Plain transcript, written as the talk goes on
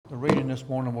The reading this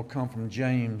morning will come from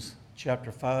James chapter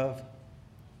 5.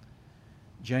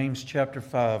 James chapter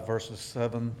 5, verses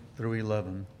 7 through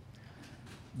 11.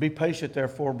 Be patient,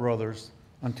 therefore, brothers,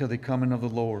 until the coming of the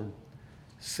Lord.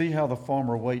 See how the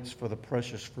farmer waits for the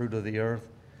precious fruit of the earth,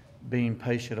 being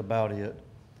patient about it,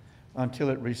 until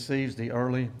it receives the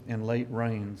early and late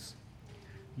rains.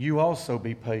 You also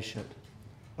be patient.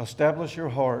 Establish your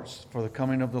hearts, for the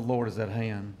coming of the Lord is at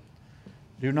hand.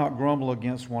 Do not grumble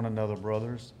against one another,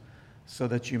 brothers, so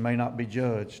that you may not be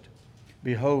judged.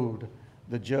 Behold,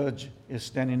 the judge is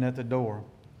standing at the door.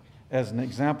 As an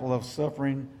example of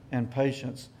suffering and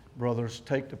patience, brothers,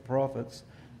 take the prophets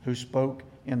who spoke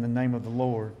in the name of the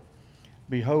Lord.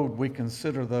 Behold, we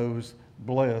consider those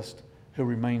blessed who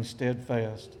remain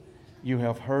steadfast. You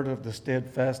have heard of the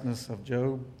steadfastness of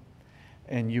Job,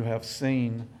 and you have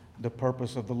seen the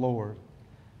purpose of the Lord,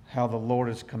 how the Lord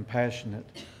is compassionate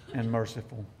and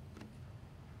merciful.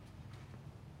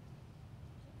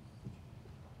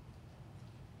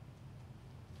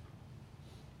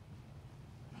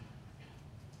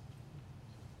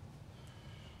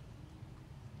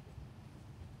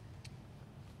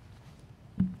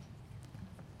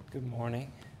 Good morning.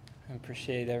 I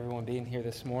appreciate everyone being here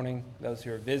this morning. Those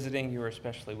who are visiting, you are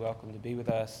especially welcome to be with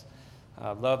us.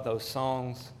 I love those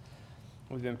songs.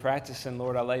 We've been practicing,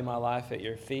 Lord, I lay my life at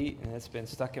your feet, and it's been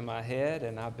stuck in my head,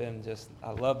 and I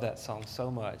love that song so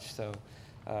much. So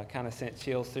kind of sent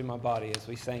chills through my body as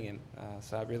we sang it.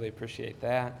 So I really appreciate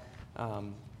that.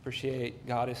 Appreciate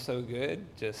God is so good.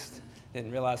 Just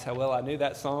didn't realize how well I knew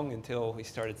that song until we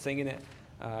started singing it.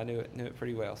 I knew it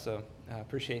pretty well, so I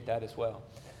appreciate that as well.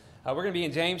 We're going to be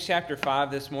in James chapter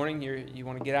 5 this morning. You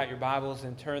want to get out your Bibles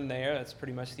and turn there. That's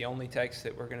pretty much the only text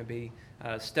that we're going to be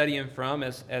studying from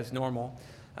as normal.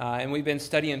 And we've been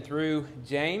studying through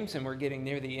James, and we're getting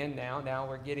near the end now. Now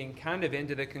we're getting kind of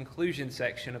into the conclusion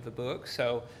section of the book.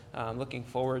 So I'm looking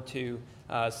forward to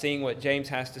seeing what James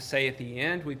has to say at the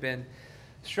end. We've been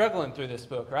struggling through this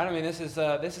book, right? I mean, this is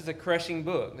a crushing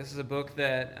book. This is a book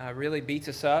that really beats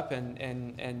us up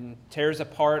and tears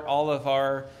apart all of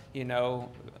our,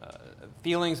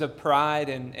 feelings of pride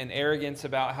and arrogance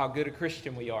about how good a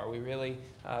Christian we are. We really,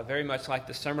 very much like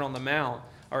the Sermon on the Mount,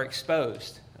 are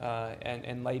exposed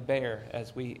and laid bare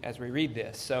as we read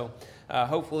this. So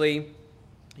hopefully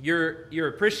you're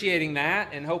appreciating that,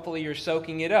 and hopefully you're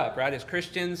soaking it up, right? As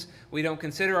Christians, we don't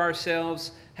consider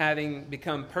ourselves having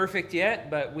become perfect yet,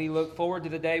 but we look forward to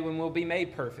the day when we'll be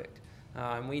made perfect.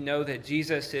 And we know that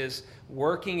Jesus is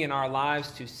working in our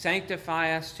lives to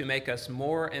sanctify us, to make us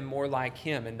more and more like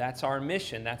Him. And that's our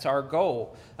mission. That's our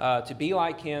goal, to be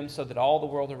like Him so that all the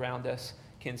world around us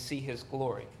can see His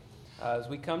glory. As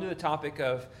we come to the topic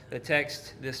of the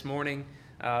text this morning,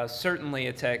 certainly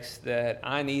a text that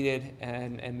I needed,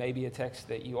 and maybe a text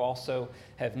that you also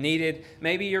have needed.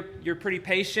 Maybe you're pretty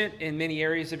patient in many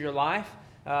areas of your life.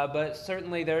 But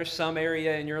certainly there's some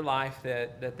area in your life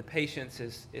that the patience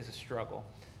is a struggle.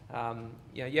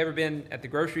 You ever been at the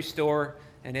grocery store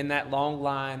and in that long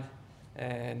line,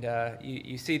 and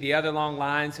you see the other long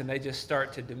lines and they just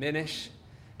start to diminish,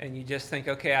 and you just think,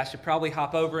 okay, I should probably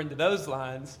hop over into those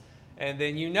lines, and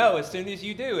then as soon as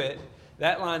you do it,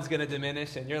 that line's going to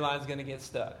diminish and your line's going to get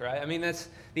stuck, right? I mean, that's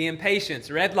the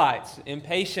impatience, red lights,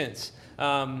 impatience.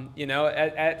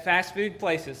 At fast food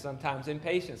places, sometimes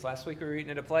impatience. Last week we were eating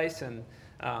at a place and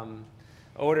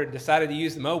decided to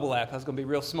use the mobile app. I was going to be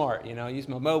real smart, use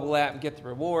my mobile app and get the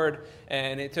reward.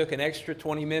 And it took an extra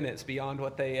 20 minutes beyond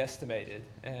what they estimated.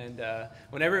 And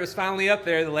whenever it was finally up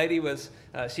there, the lady was,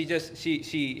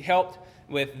 she helped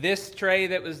with this tray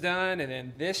that was done, and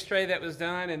then this tray that was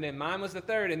done, and then mine was the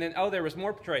third, and then, there was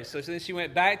more trays. So then she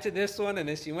went back to this one, and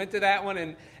then she went to that one,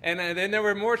 and then there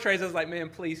were more trays. I was like, man,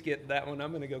 please get that one.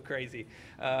 I'm going to go crazy.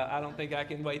 I don't think I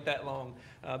can wait that long.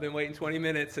 I've been waiting 20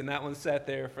 minutes, and that one sat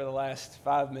there for the last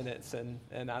 5 minutes,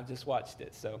 and I've just watched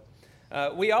it. So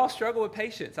we all struggle with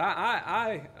patience.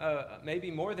 I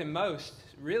maybe more than most,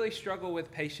 really struggle with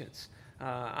patience.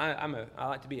 I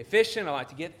like to be efficient. I like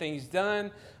to get things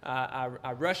done.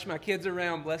 I rush my kids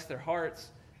around, bless their hearts.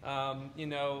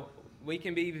 We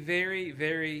can be very,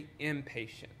 very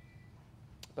impatient.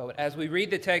 But as we read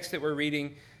the text that we're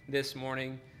reading this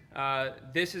morning,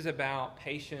 this is about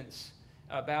patience,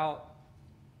 about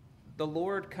the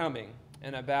Lord coming,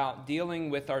 and about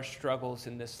dealing with our struggles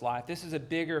in this life. This is a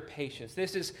bigger patience.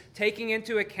 This is taking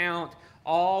into account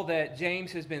all that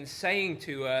James has been saying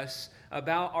to us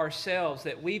about ourselves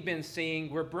that we've been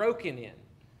seeing we're broken in.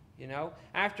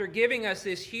 After giving us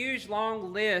this huge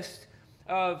long list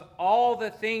of all the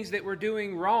things that we're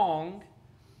doing wrong,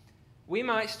 we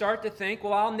might start to think,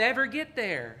 well, I'll never get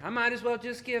there. I might as well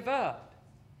just give up.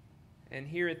 And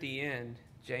here at the end,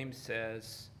 James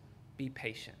says, be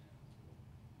patient.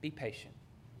 Be patient.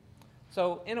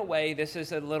 So in a way, this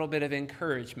is a little bit of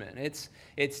encouragement.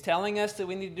 It's telling us that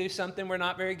we need to do something we're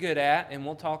not very good at, and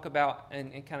we'll talk about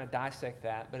and kind of dissect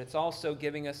that. But it's also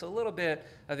giving us a little bit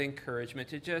of encouragement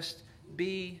to just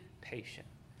be patient.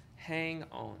 Hang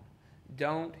on.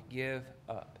 Don't give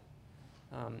up.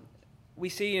 We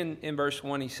see in verse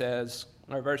 1, he says,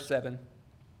 or verse 7,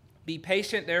 be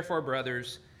patient, therefore,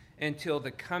 brothers, until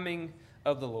the coming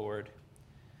of the Lord.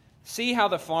 See how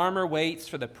the farmer waits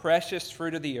for the precious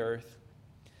fruit of the earth,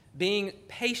 being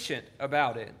patient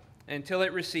about it until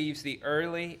it receives the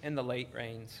early and the late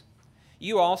rains.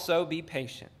 You also be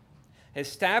patient.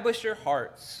 Establish your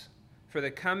hearts, for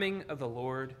the coming of the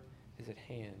Lord is at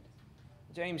hand.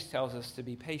 James tells us to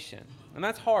be patient, and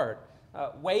that's hard.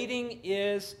 Waiting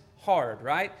is hard,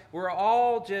 right? We're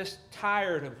all just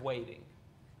tired of waiting.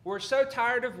 We're so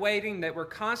tired of waiting that we're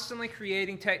constantly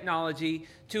creating technology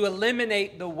to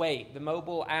eliminate the wait. The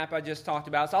mobile app I just talked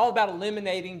about, it's all about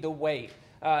eliminating the wait.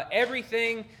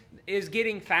 Everything is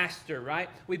getting faster, right?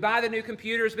 We buy the new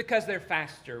computers because they're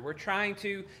faster. We're trying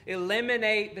to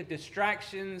eliminate the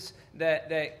distractions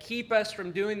that keep us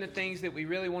from doing the things that we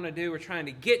really want to do. We're trying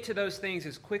to get to those things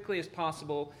as quickly as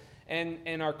possible,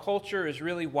 and our culture is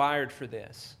really wired for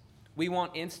this. We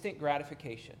want instant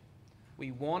gratification.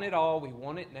 We want it all. We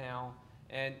want it now.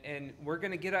 And we're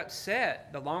going to get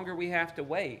upset the longer we have to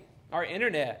wait. Our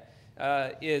internet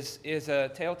is a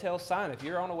telltale sign. If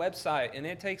you're on a website and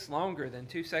it takes longer than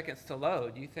 2 seconds to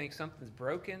load, you think something's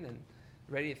broken and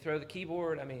ready to throw the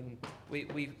keyboard. I mean,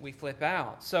 we flip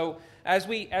out. So as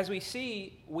we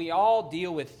see, we all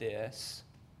deal with this.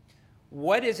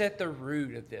 What is at the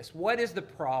root of this? What is the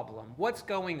problem? What's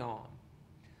going on?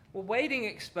 Well, waiting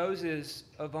exposes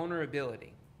a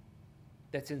vulnerability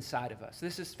that's inside of us.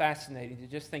 This is fascinating to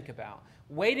just think about.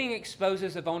 Waiting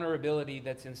exposes a vulnerability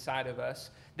that's inside of us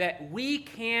that we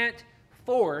can't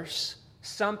force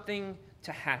something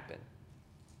to happen.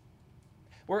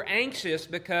 We're anxious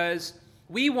because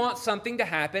we want something to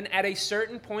happen at a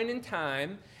certain point in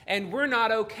time, and we're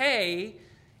not okay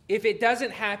if it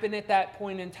doesn't happen at that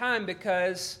point in time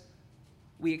because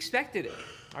we expected it.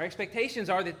 Our expectations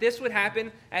are that this would happen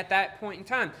at that point in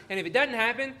time. And if it doesn't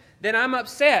happen, then I'm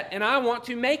upset and I want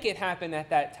to make it happen at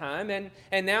that time. And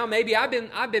now maybe I've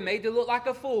been made to look like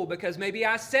a fool because maybe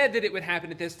I said that it would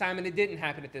happen at this time and it didn't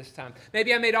happen at this time.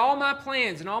 Maybe I made all my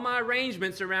plans and all my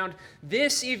arrangements around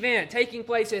this event taking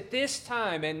place at this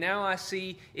time, and now I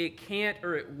see it can't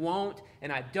or it won't, and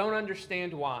I don't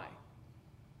understand why.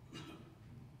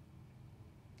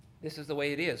 This is the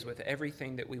way it is with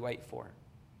everything that we wait for,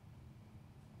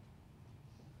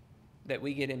 that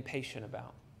we get impatient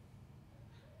about.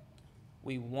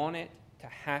 We want it to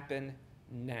happen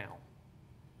now.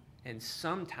 And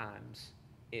sometimes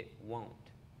it won't.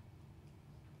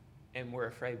 And we're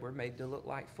afraid we're made to look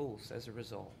like fools as a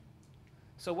result.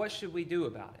 So what should we do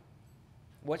about it?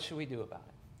 What should we do about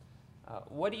it?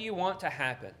 What do you want to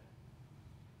happen?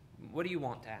 What do you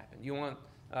want to happen? You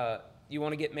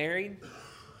want to get married?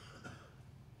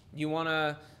 You want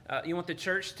the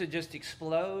church to just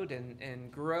explode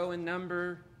and grow in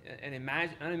number, an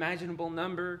unimaginable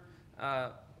number.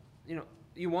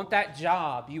 You want that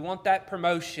job. You want that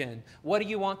promotion. What do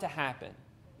you want to happen?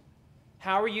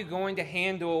 How are you going to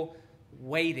handle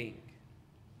waiting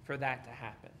for that to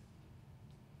happen?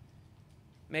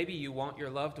 Maybe you want your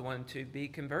loved one to be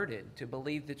converted, to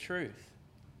believe the truth.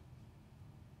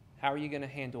 How are you going to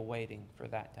handle waiting for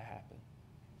that to happen?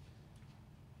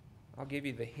 I'll give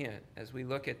you the hint. As we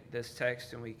look at this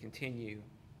text and we continue,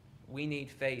 we need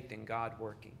faith in God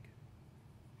working.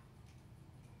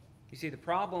 You see, the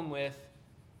problem with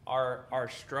our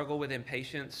struggle with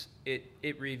impatience,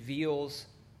 it reveals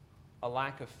a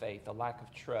lack of faith, a lack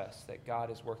of trust that God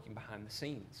is working behind the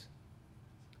scenes.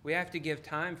 We have to give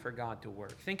time for God to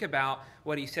work. Think about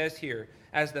what he says here.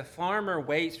 As the farmer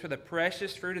waits for the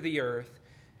precious fruit of the earth,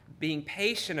 being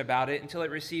patient about it until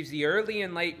it receives the early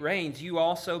and late rains, you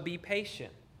also be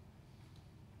patient.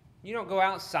 You don't go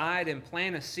outside and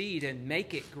plant a seed and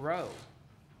make it grow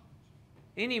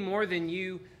any more than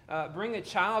you bring a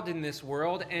child in this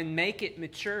world and make it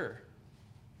mature.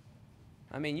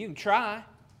 I mean, you can try.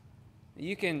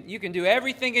 You can do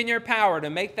everything in your power to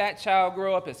make that child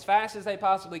grow up as fast as they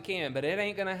possibly can, but it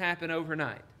ain't going to happen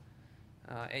overnight.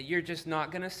 You're just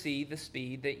not going to see the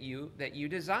speed that you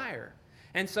desire.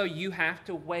 And so you have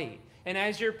to wait. And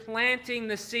as you're planting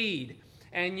the seed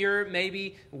and you're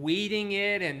maybe weeding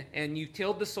it and you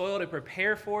tilled the soil to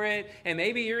prepare for it, and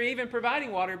maybe you're even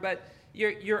providing water, but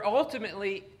you're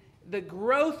ultimately, the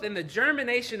growth and the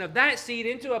germination of that seed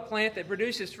into a plant that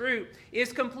produces fruit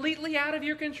is completely out of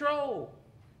your control.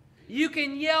 You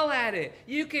can yell at it.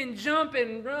 You can jump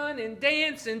and run and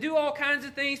dance and do all kinds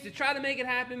of things to try to make it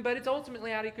happen, but it's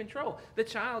ultimately out of your control. The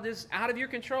child is out of your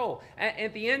control.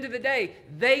 At the end of the day,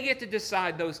 they get to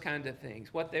decide those kinds of things,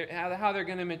 how they're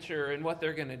going to mature and what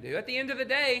they're going to do. At the end of the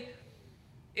day,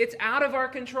 it's out of our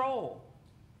control.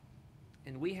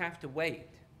 And we have to wait.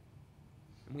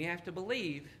 And we have to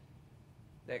believe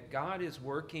that God is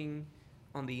working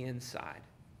on the inside,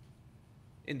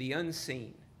 in the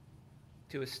unseen,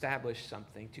 to establish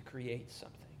something, to create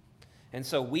something. And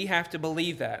so we have to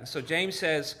believe that. And so James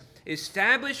says,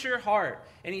 establish your heart.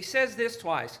 And he says this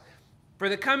twice. For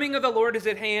the coming of the Lord is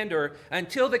at hand, or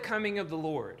until the coming of the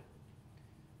Lord.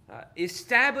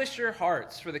 Establish your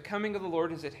hearts, for the coming of the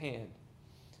Lord is at hand.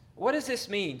 What does this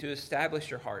mean, to establish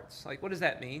your hearts? Like, what does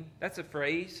that mean? That's a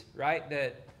phrase, right,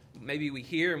 that maybe we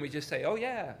hear and we just say, oh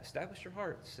yeah, establish your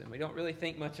hearts. And we don't really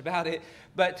think much about it.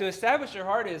 But to establish your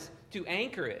heart is to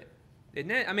anchor it, isn't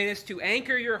it? I mean, it's to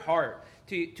anchor your heart,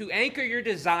 to anchor your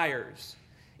desires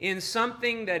in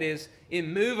something that is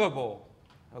immovable,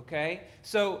 okay?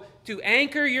 So to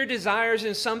anchor your desires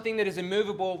in something that is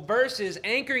immovable versus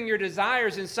anchoring your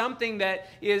desires in something that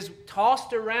is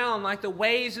tossed around like the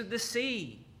waves of the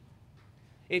sea.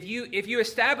 If you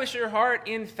establish your heart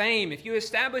in fame, if you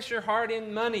establish your heart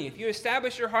in money, if you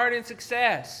establish your heart in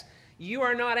success, you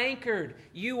are not anchored.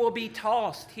 You will be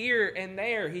tossed here and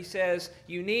there. He says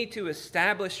you need to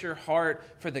establish your heart,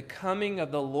 for the coming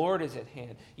of the Lord is at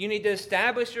hand. You need to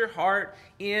establish your heart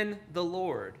in the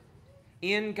Lord,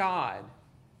 in God,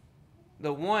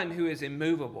 the one who is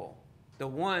immovable, the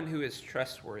one who is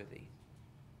trustworthy.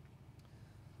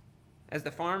 As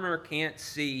the farmer can't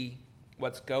see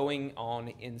what's going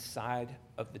on inside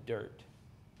of the dirt,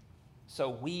 so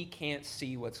we can't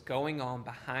see what's going on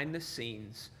behind the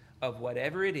scenes of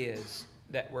whatever it is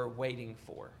that we're waiting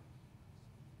for.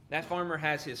 That farmer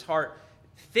has his heart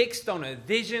fixed on a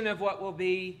vision of what will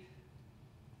be,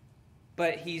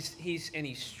 but he's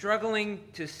struggling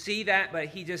to see that, but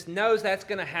he just knows that's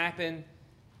going to happen,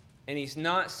 and he's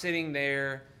not sitting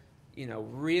there,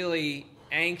 really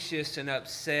anxious and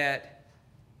upset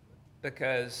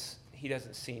because he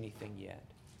doesn't see anything yet.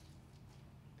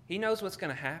 He knows what's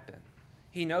going to happen.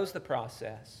 He knows the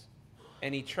process,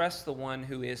 and he trusts the one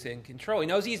who is in control. He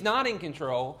knows he's not in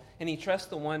control, and he trusts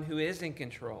the one who is in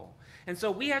control. And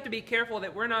so we have to be careful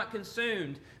that we're not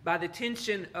consumed by the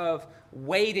tension of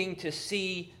waiting to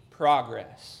see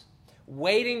progress,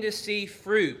 waiting to see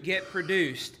fruit get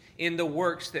produced in the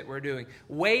works that we're doing,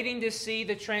 waiting to see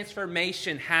the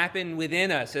transformation happen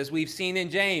within us. As we've seen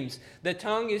in James, the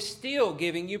tongue is still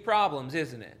giving you problems,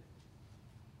 isn't it?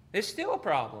 It's still a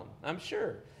problem, I'm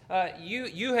sure.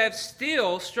 You have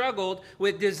still struggled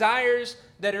with desires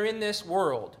that are in this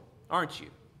world, aren't you?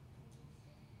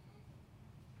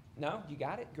 No? You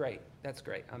got it? Great. That's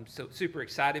great. I'm so super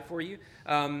excited for you.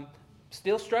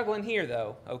 Still struggling here,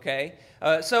 though, okay?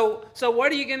 So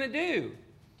what are you going to do?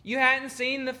 You hadn't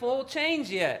seen the full change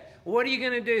yet. What are you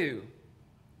going to do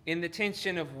in the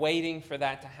tension of waiting for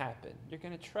that to happen? You're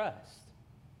going to trust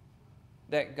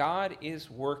that God is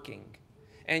working.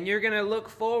 And you're going to look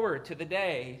forward to the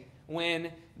day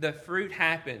when the fruit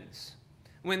happens,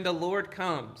 when the Lord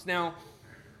comes. Now,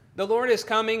 the Lord is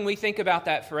coming, we think about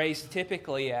that phrase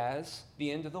typically as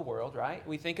the end of the world, right?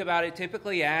 We think about it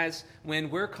typically as when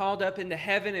we're called up into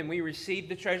heaven and we receive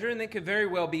the treasure, and that could very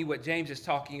well be what James is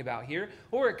talking about here.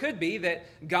 Or it could be that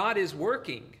God is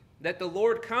working, that the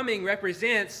Lord coming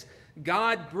represents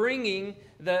God bringing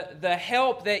the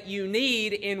help that you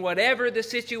need in whatever the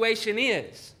situation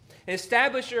is.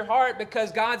 Establish your heart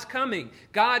because God's coming.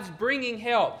 God's bringing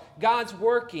help. God's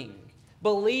working.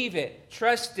 Believe it.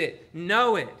 Trust it.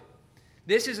 Know it.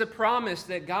 This is a promise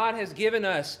that God has given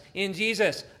us in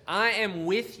Jesus. I am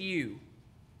with you.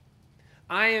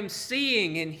 I am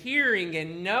seeing and hearing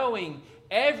and knowing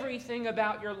everything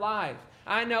about your life.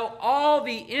 I know all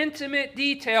the intimate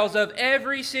details of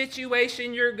every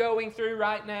situation you're going through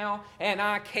right now, and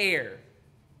I care.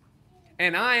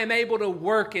 And I am able to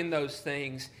work in those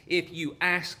things if you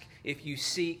ask, if you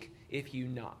seek, if you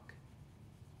knock.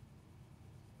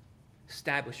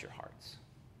 Establish your hearts.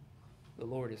 The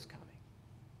Lord is coming.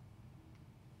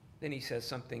 Then he says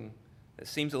something that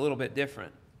seems a little bit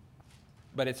different,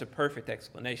 but it's a perfect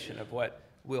explanation of what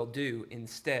we'll do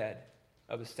instead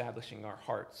of establishing our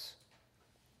hearts.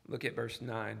 Look at verse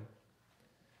 9.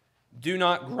 Do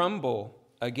not grumble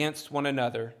against one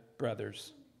another,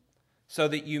 brothers, so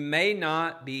that you may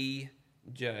not be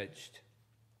judged.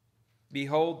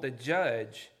 Behold, the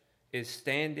judge is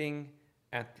standing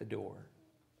at the door.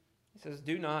 He says,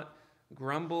 do not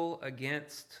grumble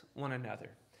against one another.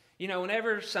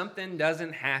 Whenever something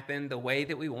doesn't happen the way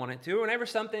that we want it to, or whenever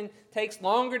something takes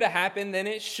longer to happen than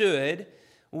it should,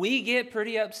 we get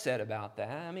pretty upset about that.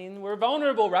 I mean, we're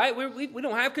vulnerable, right? We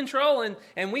don't have control,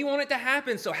 and we want it to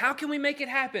happen. So how can we make it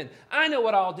happen? I know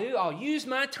what I'll do. I'll use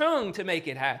my tongue to make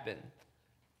it happen.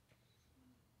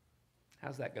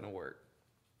 How's that going to work?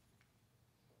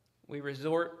 We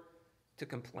resort to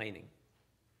complaining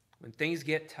when things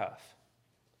get tough.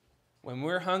 When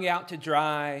we're hung out to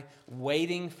dry,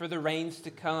 waiting for the rains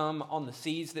to come on the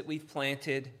seeds that we've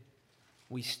planted,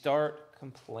 we start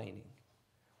complaining.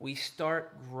 We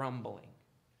start grumbling.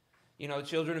 The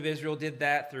children of Israel did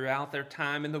that throughout their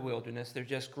time in the wilderness. They're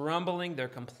just grumbling, they're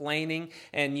complaining.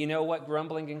 And you know what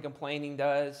grumbling and complaining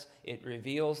does? It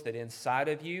reveals that inside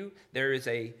of you there is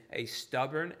a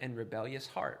stubborn and rebellious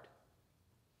heart.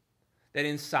 That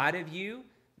inside of you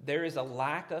there is a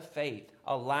lack of faith,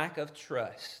 a lack of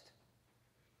trust.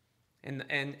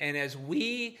 And as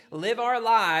we live our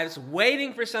lives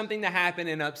waiting for something to happen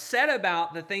and upset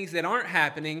about the things that aren't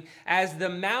happening, as the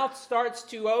mouth starts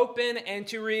to open and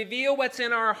to reveal what's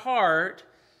in our heart,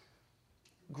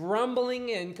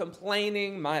 grumbling and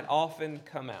complaining might often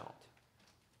come out.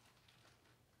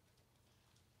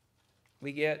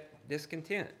 We get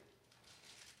discontent.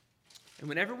 And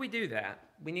whenever we do that,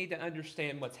 we need to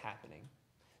understand what's happening.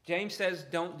 James says,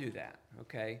 don't do that,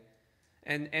 okay?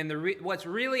 And what's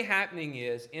really happening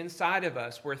is, inside of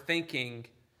us, we're thinking,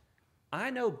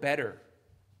 I know better,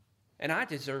 and I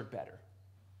deserve better.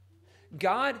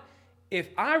 God, if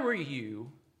I were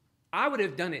you, I would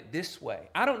have done it this way.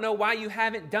 I don't know why you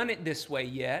haven't done it this way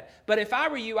yet, but if I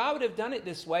were you, I would have done it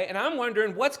this way, and I'm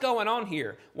wondering, what's going on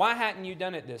here? Why hadn't you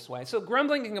done it this way? So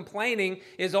grumbling and complaining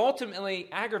is ultimately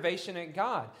aggravation at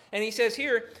God. And he says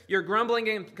here, you're grumbling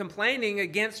and complaining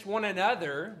against one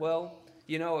another. Well,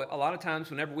 a lot of times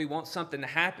whenever we want something to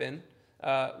happen,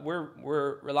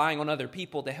 we're relying on other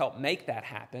people to help make that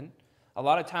happen. A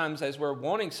lot of times as we're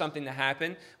wanting something to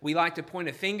happen, we like to point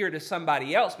a finger to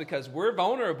somebody else because we're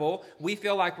vulnerable. We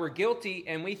feel like we're guilty,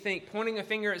 and we think pointing a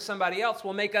finger at somebody else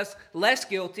will make us less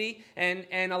guilty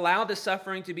and allow the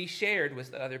suffering to be shared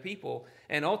with the other people.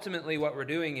 And ultimately what we're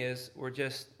doing is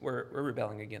we're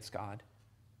rebelling against God.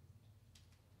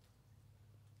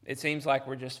 It seems like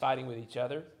we're just fighting with each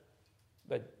other.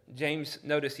 But James,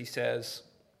 notice he says,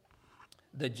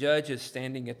 the judge is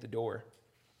standing at the door.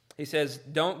 He says,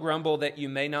 don't grumble that you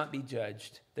may not be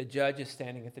judged. The judge is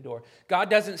standing at the door. God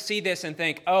doesn't see this and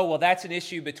think, oh, well, that's an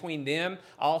issue between them.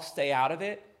 I'll stay out of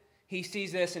it. He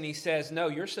sees this and he says, no,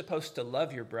 you're supposed to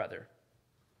love your brother.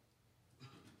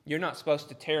 You're not supposed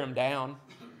to tear him down.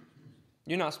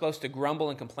 You're not supposed to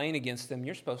grumble and complain against them.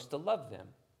 You're supposed to love them.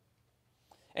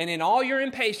 And in all your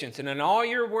impatience and in all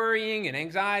your worrying and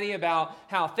anxiety about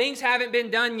how things haven't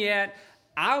been done yet,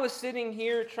 I was sitting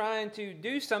here trying to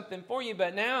do something for you,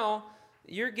 but now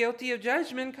you're guilty of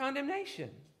judgment and condemnation.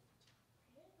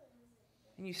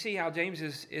 And you see how James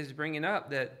is bringing up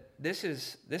that this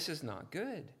is not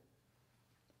good.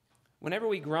 Whenever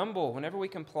we grumble, whenever we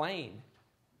complain,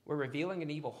 we're revealing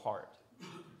an evil heart.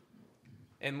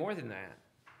 And more than that,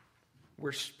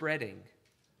 we're spreading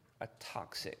a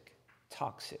toxic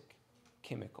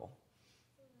chemical.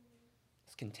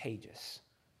 It's contagious,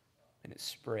 and it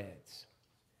spreads.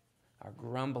 Our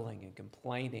grumbling and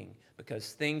complaining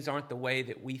because things aren't the way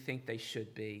that we think they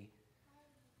should be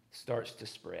starts to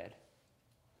spread.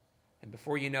 And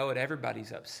before you know it,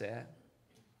 everybody's upset.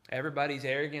 Everybody's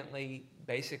arrogantly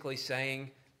basically saying,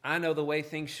 I know the way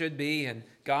things should be, and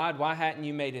God, why hadn't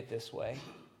you made it this way?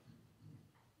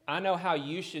 I know how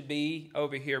you should be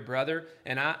over here, brother,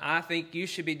 and I think you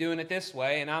should be doing it this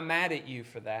way, and I'm mad at you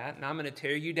for that, and I'm going to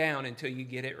tear you down until you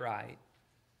get it right.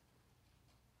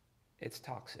 It's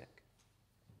toxic.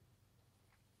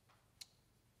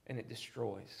 And it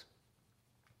destroys.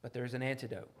 But there's an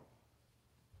antidote.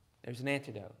 There's an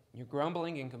antidote. Your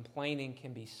grumbling and complaining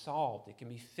can be solved. It can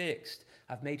be fixed.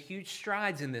 I've made huge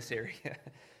strides in this area.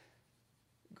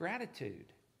 Gratitude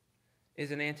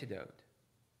is an antidote.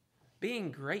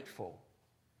 Being grateful,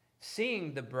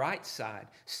 seeing the bright side,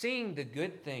 seeing the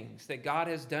good things that God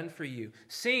has done for you,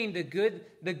 seeing the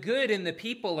good in the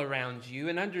people around you,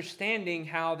 and understanding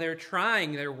how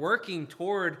they're working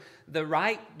toward the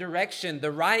right direction,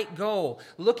 the right goal,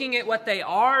 looking at what they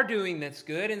are doing that's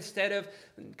good instead of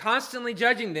constantly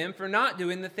judging them for not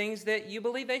doing the things that you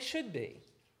believe they should be.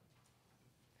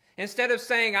 Instead of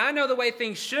saying, I know the way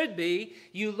things should be,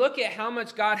 you look at how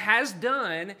much God has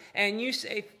done and you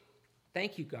say,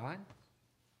 thank you, God.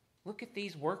 Look at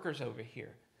these workers over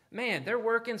here. Man, they're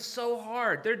working so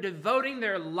hard. They're devoting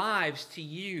their lives to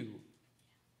you.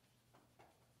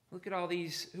 Look at all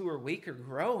these who are weak are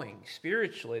growing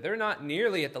spiritually. They're not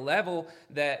nearly at the level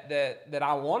that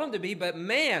I want them to be, but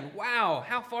man, wow,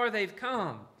 how far they've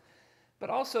come. But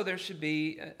also there should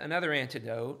be another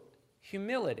antidote,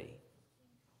 humility.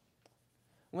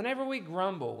 Whenever we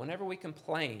grumble, whenever we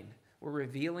complain, we're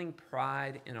revealing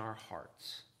pride in our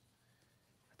hearts.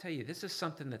 I tell you, this is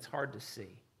something that's hard to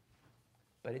see,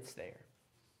 but it's there.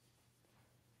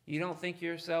 You don't think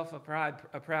yourself a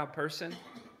proud person?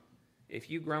 If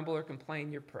you grumble or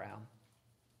complain, you're proud.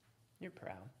 You're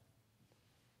proud.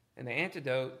 And the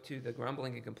antidote to the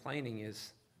grumbling and complaining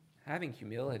is having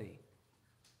humility,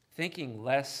 thinking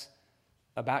less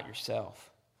about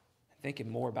yourself, thinking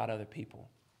more about other people.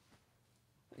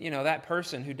 You know, that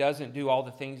person who doesn't do all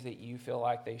the things that you feel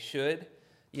like they should,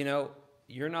 you know,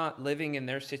 you're not living in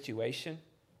their situation.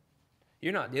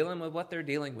 You're not dealing with what they're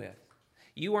dealing with.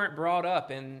 You weren't brought up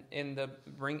in the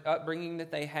upbringing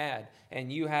that they had,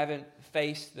 and you haven't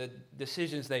faced the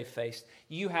decisions they've faced.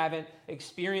 You haven't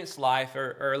experienced life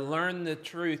or learned the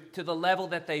truth to the level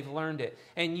that they've learned it.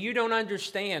 And you don't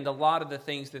understand a lot of the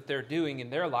things that they're doing in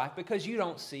their life because you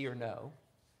don't see or know.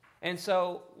 And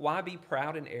so why be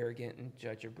proud and arrogant and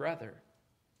judge your brother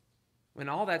when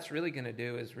all that's really going to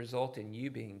do is result in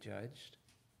you being judged?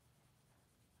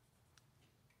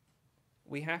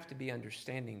 We have to be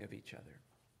understanding of each other.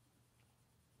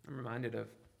 I'm reminded of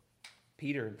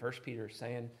Peter in 1 Peter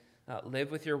saying,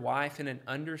 live with your wife in an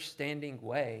understanding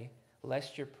way,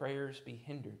 lest your prayers be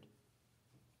hindered.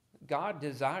 God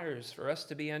desires for us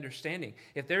to be understanding.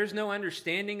 If there's no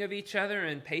understanding of each other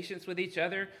and patience with each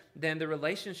other, then the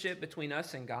relationship between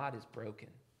us and God is broken.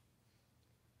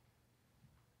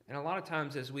 And a lot of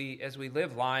times as we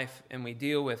live life and we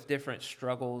deal with different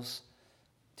struggles,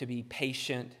 to be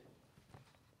patient,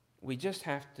 we just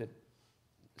have to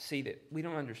see that we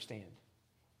don't understand.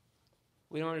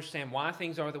 We don't understand why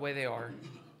things are the way they are.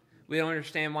 We don't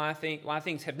understand why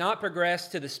things have not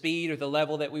progressed to the speed or the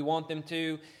level that we want them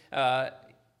to.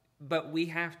 But we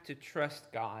have to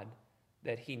trust God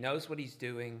that He knows what He's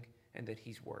doing and that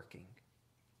He's working.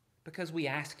 Because we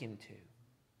ask Him to.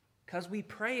 Because we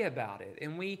pray about it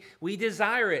and we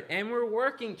desire it and we're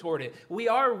working toward it. We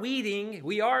are weeding,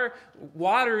 we are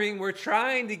watering, we're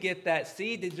trying to get that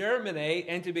seed to germinate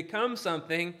and to become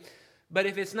something. But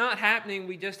if it's not happening,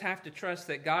 we just have to trust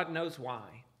that God knows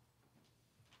why.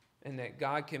 And that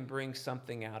God can bring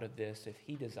something out of this if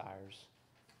He desires.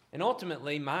 And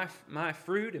ultimately, my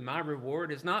fruit and my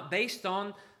reward is not based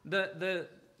on the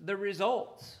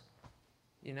results.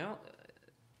 You know?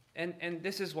 And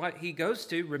this is what he goes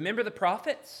to. Remember the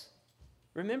prophets?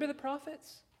 Remember the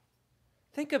prophets?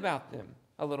 Think about them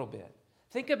a little bit.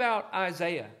 Think about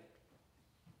Isaiah.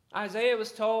 Isaiah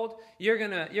was told, you're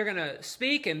gonna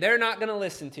speak and they're not gonna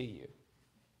listen to you.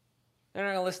 They're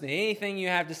not gonna listen to anything you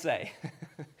have to say.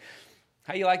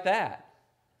 How you like that?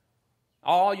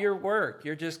 All your work,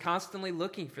 you're just constantly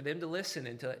looking for them to listen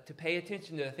and to pay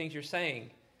attention to the things you're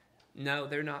saying. No,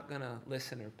 they're not going to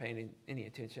listen or pay any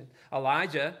attention.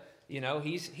 Elijah, you know,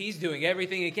 he's doing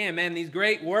everything he can. Man, these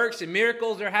great works and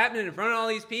miracles are happening in front of all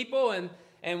these people.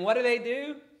 And what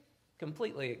do?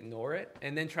 Completely ignore it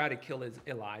and then try to kill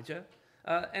Elijah.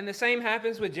 And the same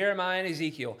happens with Jeremiah and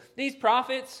Ezekiel. These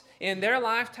prophets, in their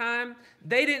lifetime,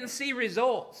 they didn't see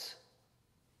results.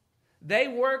 They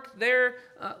worked their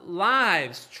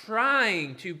lives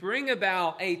trying to bring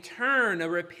about a turn, a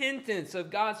repentance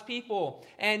of God's people,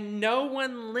 and no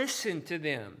one listened to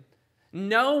them.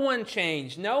 No one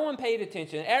changed. No one paid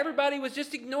attention. Everybody was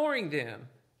just ignoring them.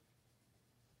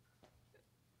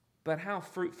 But how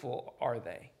fruitful are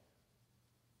they?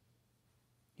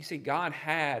 You see, God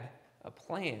had a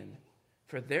plan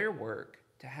for their work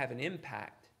to have an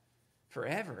impact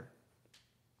forever.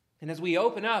 And as we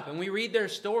open up and we read their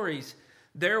stories,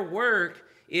 their work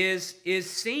is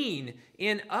seen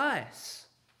in us.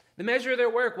 The measure of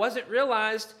their work wasn't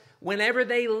realized whenever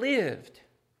they lived,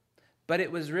 but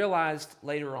it was realized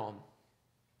later on.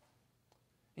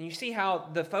 And you see how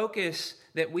the focus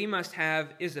that we must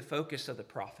have is the focus of the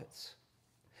prophets.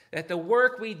 That the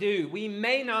work we do, we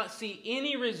may not see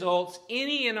any results,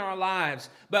 any in our lives,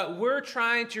 but we're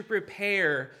trying to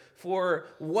prepare for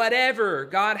whatever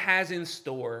God has in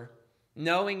store,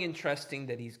 knowing and trusting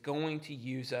that He's going to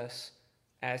use us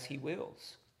as He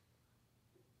wills.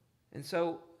 And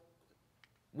so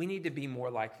we need to be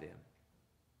more like them.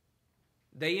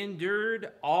 They endured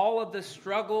all of the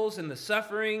struggles and the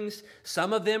sufferings.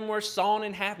 Some of them were sawn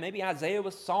in half. Maybe Isaiah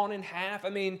was sawn in half. I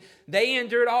mean, they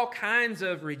endured all kinds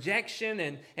of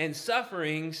rejection and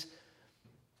sufferings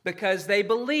because they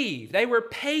believed. They were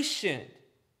patient.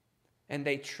 And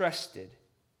they trusted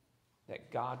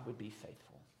that God would be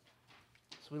faithful.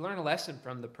 So we learn a lesson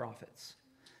from the prophets,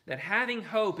 that having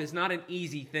hope is not an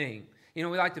easy thing. We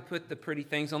like to put the pretty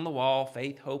things on the wall,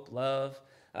 faith, hope, love,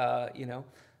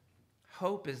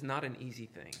 Hope is not an easy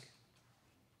thing.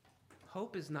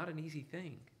 Hope is not an easy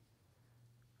thing.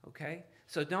 Okay?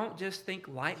 So don't just think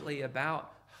lightly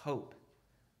about hope.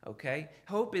 Okay?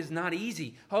 Hope is not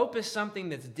easy. Hope is something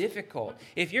that's difficult.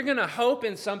 If you're going to hope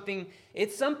in something,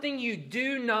 it's something you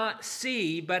do not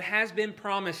see but has been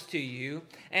promised to you.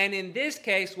 And in this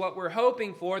case, what we're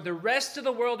hoping for, the rest of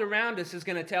the world around us is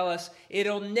going to tell us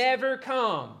it'll never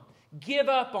come. Give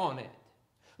up on it.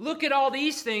 Look at all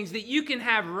these things that you can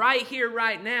have right here,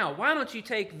 right now. Why don't you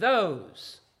take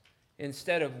those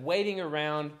instead of waiting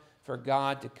around for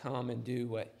God to come and do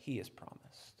what He has promised?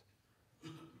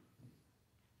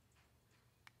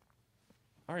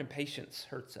 Our impatience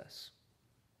hurts us.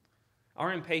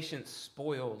 Our impatience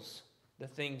spoils the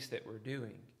things that we're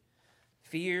doing.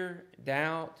 Fear,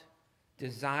 doubt,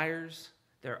 desires,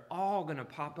 they're all going to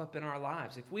pop up in our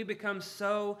lives. If we become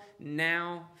so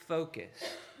now focused,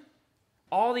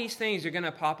 all these things are going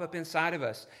to pop up inside of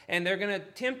us, and they're going to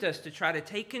tempt us to try to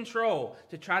take control,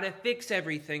 to try to fix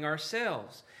everything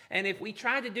ourselves. And if we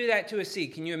try to do that to a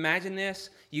seed, can you imagine this?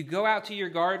 You go out to your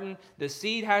garden, the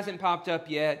seed hasn't popped up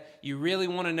yet, you really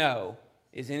want to know,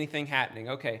 is anything happening?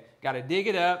 Okay, got to dig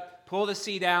it up, pull the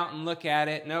seed out and look at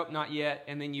it. Nope, not yet,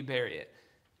 and then you bury it.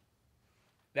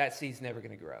 That seed's never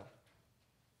going to grow.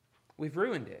 We've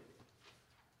ruined it.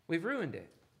 We've ruined it.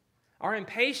 Our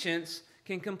impatience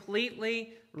can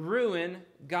completely ruin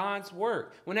God's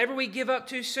work. Whenever we give up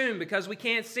too soon because we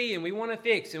can't see and we want to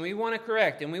fix and we want to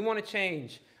correct and we want to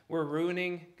change, we're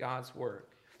ruining God's work.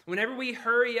 Whenever we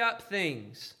hurry up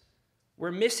things,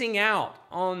 we're missing out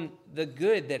on the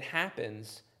good that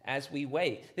happens as we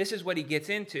wait. This is what he gets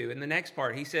into in the next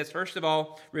part. He says, first of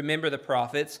all, remember the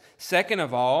prophets. Second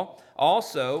of all,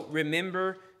 also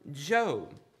remember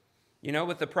Job. You know,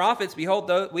 with the prophets,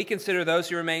 behold, we consider those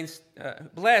who remain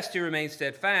blessed who remain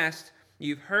steadfast.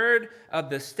 You've heard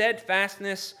of the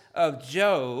steadfastness of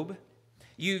Job.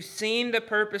 You've seen the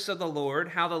purpose of the Lord,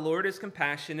 how the Lord is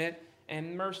compassionate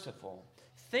and merciful.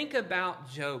 Think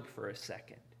about Job for a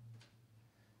second.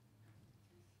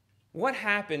 What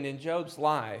happened in Job's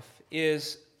life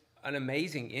is an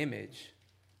amazing image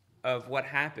of what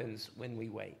happens when we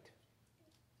wait.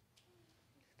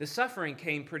 The suffering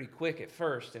came pretty quick at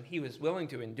first, and he was willing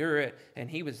to endure it, and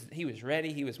he was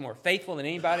ready. He was more faithful than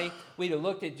anybody. We'd have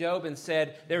looked at Job and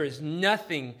said, there is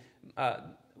nothing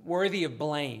worthy of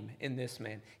blame in this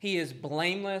man. He is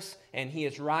blameless, and he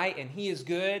is right, and he is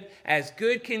good, as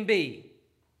good can be.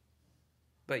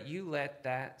 But you let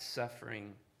that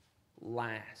suffering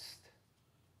last.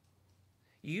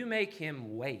 You make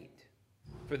him wait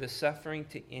for the suffering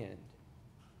to end.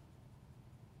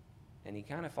 And he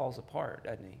kind of falls apart,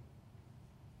 doesn't he?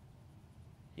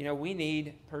 You know, we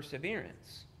need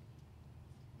perseverance.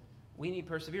 We need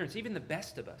perseverance. Even the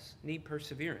best of us need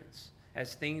perseverance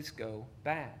as things go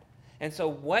bad. And so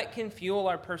what can fuel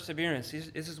our perseverance?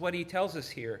 This is what he tells us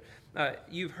here.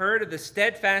 You've heard of the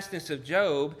steadfastness of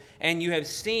Job, and you have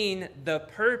seen the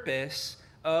purpose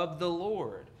of the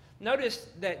Lord. Notice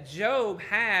that Job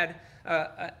had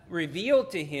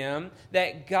revealed to him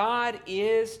that God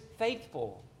is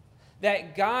faithful.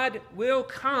 That God will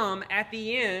come at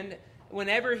the end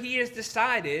whenever He has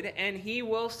decided, and He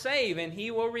will save, and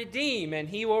He will redeem, and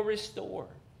He will restore.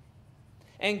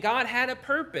 And God had a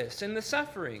purpose in the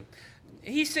suffering.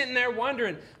 He's sitting there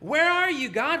wondering, where are you,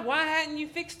 God? Why hadn't you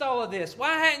fixed all of this?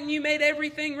 Why hadn't you made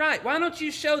everything right? Why don't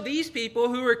you show these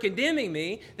people who are condemning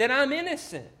me that I'm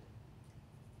innocent?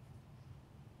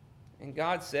 And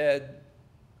God said,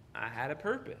 I had a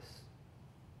purpose.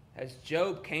 As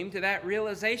Job came to that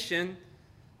realization,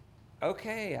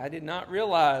 okay, I did not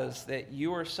realize that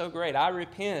you are so great. I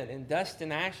repent in dust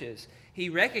and ashes. He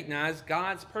recognized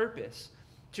God's purpose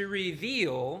to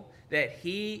reveal that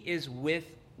He is with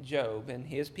Job and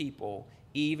his people,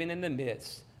 even in the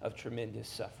midst of tremendous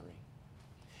suffering.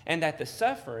 And that the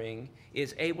suffering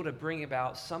is able to bring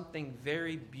about something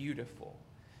very beautiful.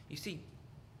 You see,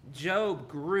 Job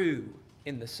grew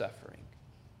in the suffering.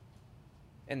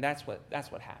 And that's what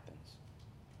happens.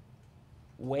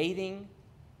 Waiting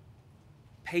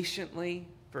patiently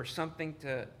for something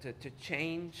to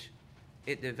change,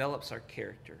 it develops our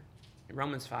character. In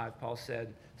Romans 5, Paul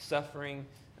said, suffering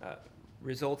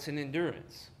results in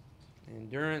endurance.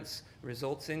 Endurance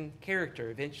results in character.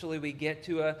 Eventually we get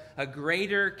to a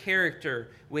greater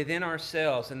character within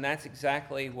ourselves, and that's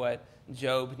exactly what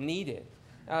Job needed.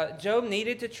 Job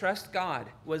needed to trust God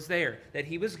was there, that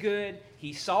he was good,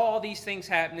 he saw all these things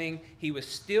happening, he was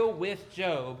still with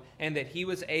Job, and that he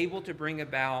was able to bring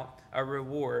about a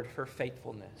reward for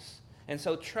faithfulness. And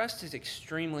so trust is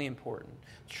extremely important.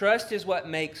 Trust is what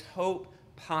makes hope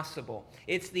possible.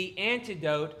 It's the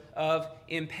antidote of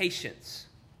impatience.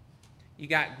 You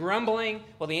got grumbling,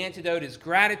 well, the antidote is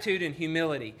gratitude and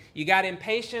humility. You got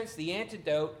impatience, the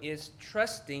antidote is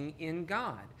trusting in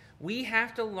God. We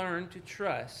have to learn to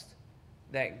trust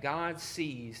that God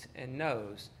sees and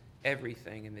knows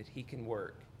everything and that he can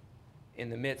work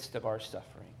in the midst of our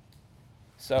suffering.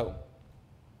 So,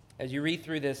 as you read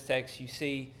through this text, you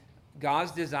see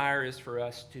God's desire is for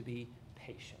us to be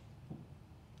patient.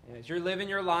 And as you're living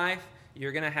your life,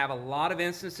 you're going to have a lot of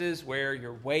instances where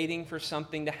you're waiting for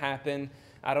something to happen.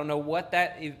 I don't know what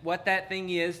that thing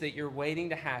is that you're waiting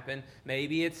to happen.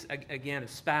 Maybe it's, again, a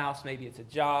spouse. Maybe it's a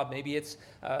job. Maybe it's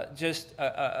just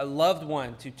a loved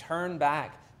one to turn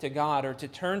back to God or to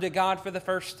turn to God for the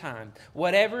first time.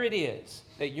 Whatever it is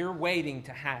that you're waiting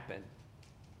to happen,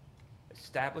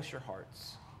 establish your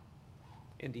hearts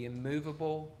in the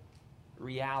immovable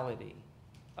reality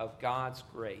of God's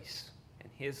grace and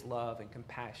his love and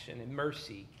compassion and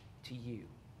mercy to you.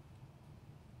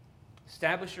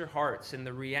 Establish your hearts in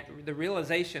the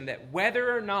realization that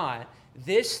whether or not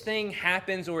this thing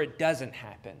happens or it doesn't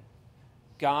happen,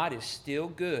 God is still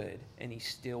good and he's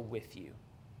still with you.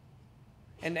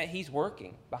 And that he's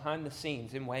working behind the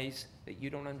scenes in ways that you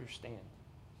don't understand.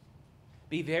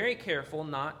 Be very careful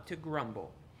not to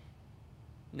grumble,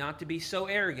 not to be so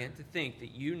arrogant to think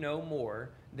that you know more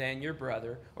than your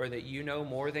brother or that you know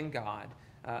more than God.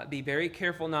 Be very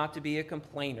careful not to be a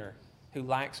complainer who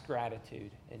lacks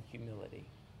gratitude and humility.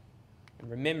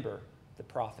 And remember the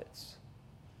prophets.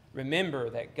 Remember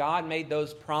that God made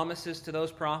those promises to those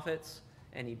prophets,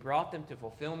 and he brought them to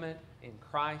fulfillment in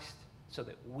Christ so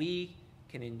that we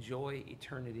can enjoy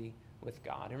eternity with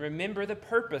God. And remember the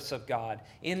purpose of God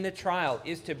in the trial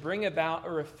is to bring about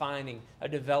a refining, a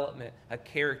development, a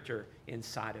character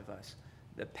inside of us.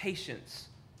 The patience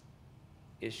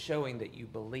is showing that you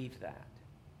believe that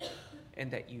and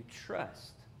that you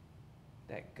trust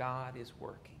that God is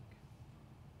working.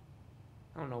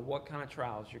 I don't know what kind of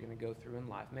trials you're going to go through in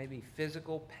life. Maybe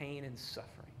physical pain and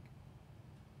suffering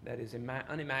that is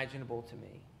unimaginable to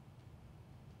me.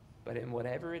 But in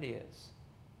whatever it is,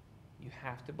 you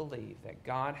have to believe that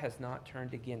God has not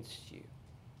turned against you.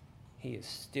 He is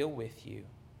still with you.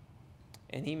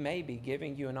 And he may be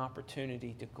giving you an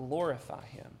opportunity to glorify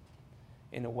him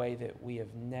in a way that we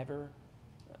have never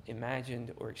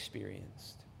imagined or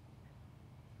experienced.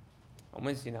 On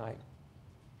Wednesday night,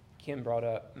 Kim brought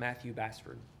up Matthew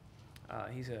Basford.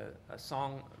 He's a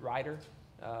songwriter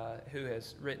who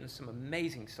has written some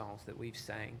amazing songs that we've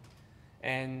sang.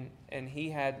 And he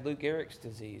had Lou Gehrig's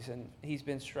disease, and he had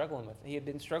been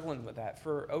struggling with that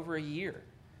for over a year.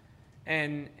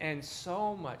 And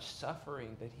so much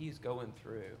suffering that he's going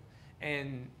through.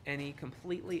 And he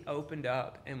completely opened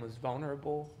up and was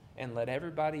vulnerable and let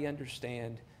everybody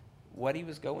understand what he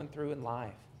was going through in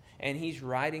life. And he's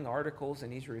writing articles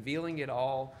and he's revealing it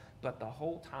all, but the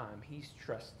whole time he's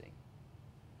trusting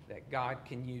that God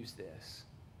can use this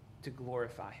to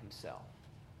glorify himself.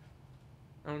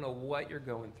 I don't know what you're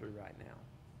going through right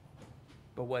now,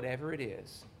 but whatever it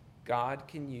is, God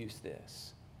can use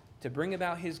this to bring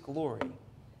about his glory,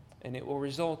 and it will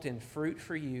result in fruit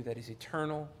for you that is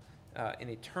eternal, an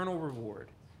eternal reward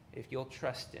if you'll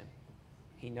trust him.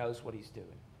 He knows what he's doing.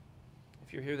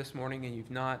 If you're here this morning and you've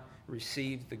not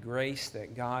received the grace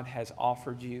that God has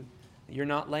offered you, you're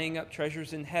not laying up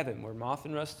treasures in heaven where moth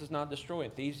and rust does not destroy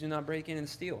and thieves do not break in and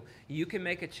steal. You can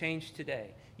make a change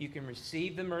today. You can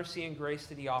receive the mercy and grace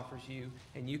that he offers you,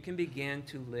 and you can begin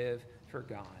to live for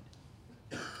God.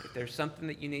 If there's something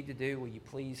that you need to do, will you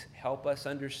please help us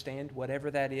understand whatever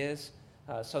that is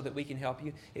so that we can help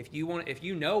you? If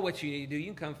you know what you need to do, you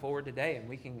can come forward today and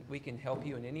we can help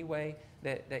you in any way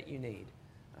that you need.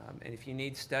 And if you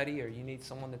need study or you need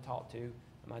someone to talk to,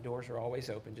 my doors are always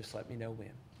open. Just let me know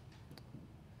when.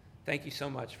 Thank you so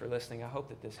much for listening. I hope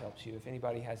that this helps you. If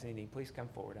anybody has any need, please come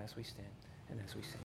forward as we stand and as we sing.